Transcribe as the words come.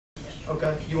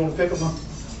Okay, you want to pick them up?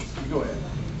 You go ahead.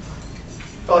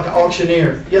 Feel like an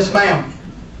auctioneer. Yes, ma'am.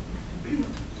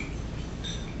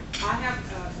 I have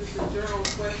just a general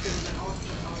question and also a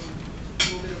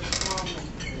little bit of a problem.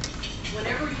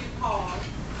 Whenever you call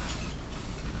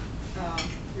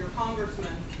your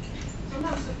congressman,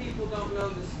 sometimes the people don't know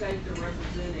the state they're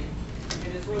representing.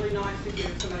 And it's really nice to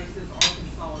hear somebody says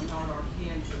Arkansas and not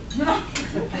Arkansas.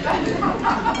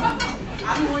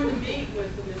 I'm going to meet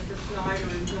with Mr. Snyder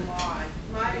in July.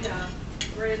 My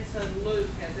grandson Luke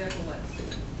has epilepsy.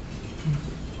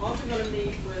 I'm also going to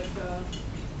meet with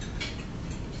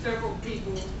several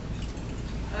people,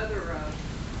 other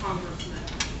congressmen.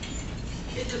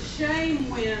 It's a shame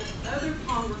when other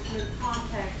congressmen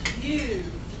contact you,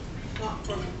 not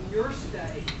from your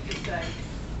state, to say,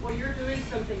 well, you're doing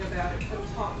something about it, come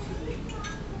talk to me.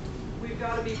 We've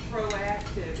got to be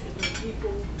proactive, and when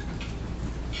people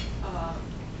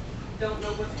don't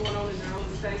know what's going on in their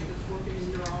own state that's working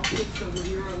in your office, so when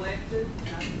you're elected,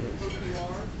 and I hope you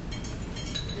are,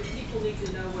 the people need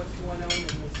to know what's going on in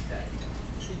this state.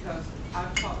 Because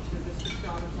I've talked to Mr.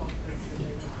 Snyder's office, and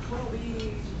they go, well,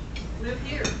 we live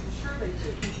here. Sure they do.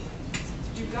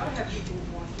 You've got to have people in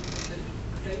Washington that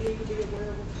they need to be aware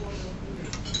of what's going on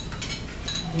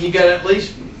here. You got to at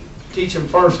least teach them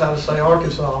first how to say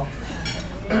Arkansas,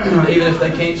 even if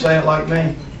they can't say it like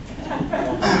me.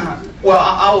 Well,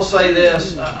 I will say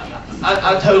this.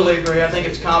 I totally agree. I think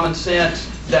it's common sense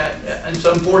that, and it's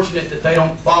unfortunate that they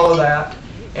don't follow that.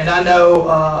 And I know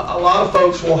a lot of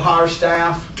folks will hire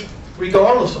staff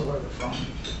regardless of where they're from.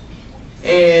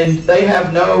 And they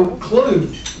have no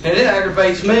clue. And it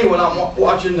aggravates me when I'm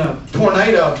watching the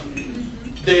tornado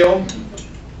deal.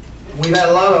 We've had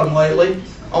a lot of them lately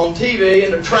on TV,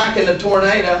 and they're tracking the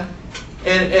tornado.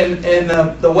 And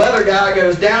the weather guy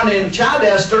goes down in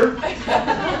Chidester.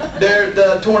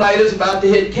 The tornado's about to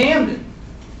hit Camden.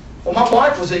 Well, my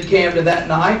wife was in Camden that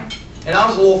night, and I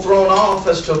was a little thrown off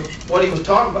as to what he was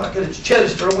talking about, because it's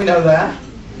Chidester, and we know that.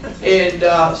 And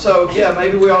so, yeah,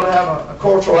 maybe we ought to have a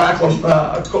cultural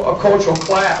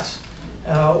class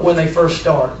when they first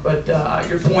start. But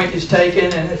your point is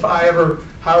taken, and if I ever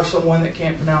hire someone that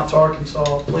can't pronounce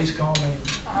Arkansas, please call me.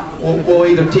 We'll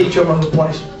either teach them or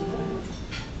replace them.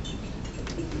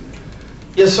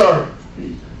 Yes, sir.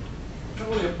 It's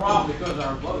really a problem because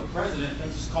our beloved president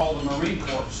thinks it's called the Marine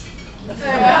Corps.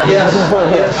 Yes,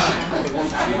 yes.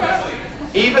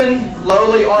 Even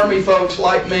lowly Army folks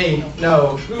like me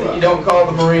know that you don't call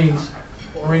the Marines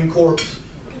Marine Corps.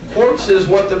 Corps is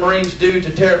what the Marines do to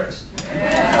terrorists.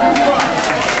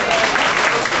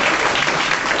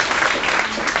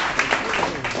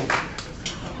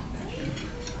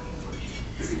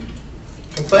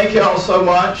 Well, thank you all so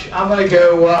much. I'm going to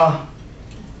go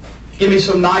give me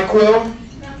some NyQuil.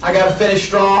 I got to finish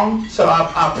strong, so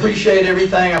I appreciate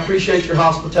everything. I appreciate your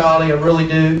hospitality, I really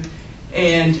do.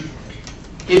 And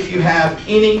if you have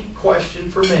any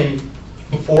question for me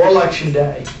before Election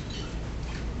Day,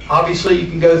 obviously you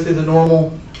can go through the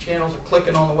normal channels of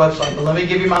clicking on the website, but let me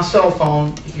give you my cell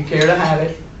phone if you care to have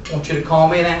it. I want you to call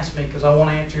me and ask me because I want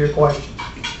to answer your questions.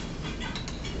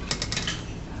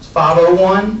 It's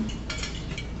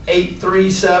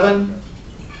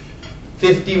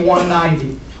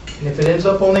 501-837-5190. And if it ends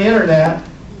up on the internet,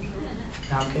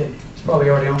 no, I'm kidding. It's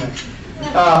probably already on there.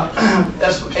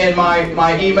 And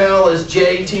my email is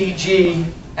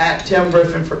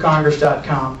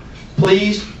jtg@timgriffinforcongress.com.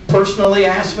 Please personally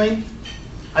ask me.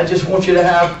 I just want you to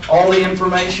have all the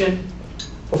information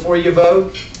before you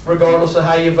vote, regardless of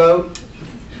how you vote.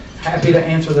 Happy to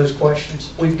answer those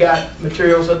questions. We've got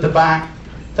materials at the back.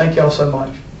 Thank you all so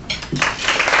much.